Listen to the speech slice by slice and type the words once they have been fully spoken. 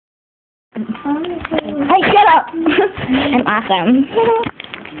Hey, shut up! I'm awesome.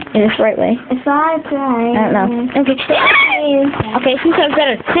 In this right way. If I cry. I don't know. Okay. Okay, who sounds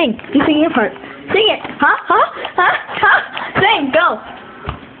better? Sing. You sing your part. Sing it. Huh? Huh? Huh? Huh? Sing. Go.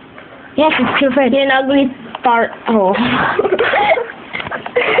 Yes, it's too afraid. You're an ugly fart. Oh.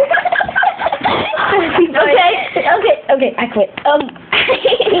 Okay. I quit.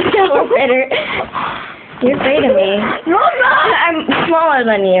 You're so better. You're afraid of me. No, I'm not. I'm smaller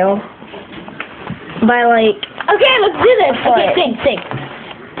than you. By like. Okay, let's do this. Okay, sing.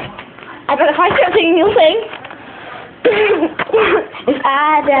 I bet if I start singing, you'll sing. If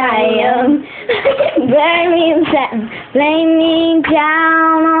I die young, bury me in satin, lay me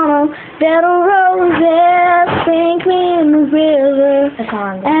down on a bed of roses, sink me in the river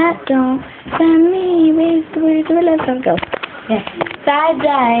at dawn, send me with the let's go. Yes. If I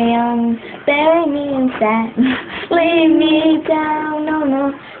die young, bury me in satin, lay me down on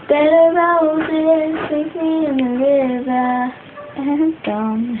a bed of roses, sink me in the river.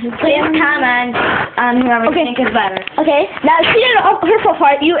 Please comment on whoever you think is better. Okay, now she did her full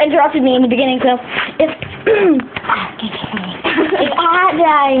part. You interrupted me in the beginning, so if if I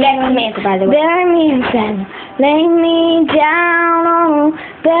die, bury me in sand, lay me down on a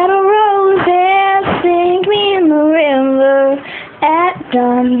bed of roses, sink me in the river at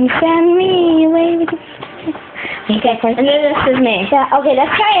dawn, send me away. Okay, and then this is me. Yeah, okay,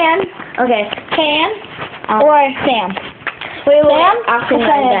 that's Cheyenne. Okay, Cheyenne or Sam. Wait, Sam? I'll sing it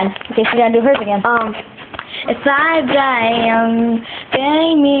again. Okay, she's gonna do hers again. If I die young,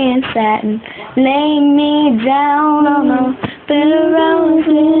 bury me in satin, lay me down on a bed of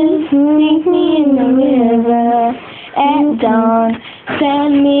roses, sink me in the river at dawn,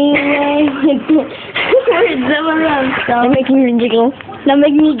 send me away with the words of a love song. They're making me giggle. Now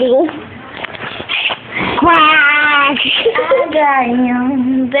make me giggle. Quack! I die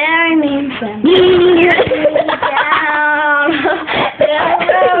young, bury me in satin, lay me down.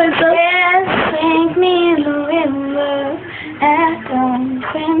 Sink me in the river at dawn,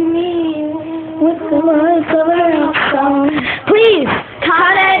 send me with the words of a love song. Please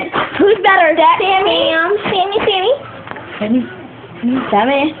comment who's better, Sammy or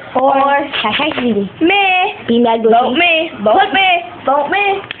me. Be mad with Vote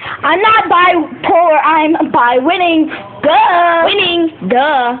me. I'm not bipolar. I'm by winning.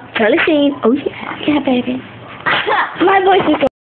 Duh. Charlie Sheen. Oh yeah, baby. My voice is.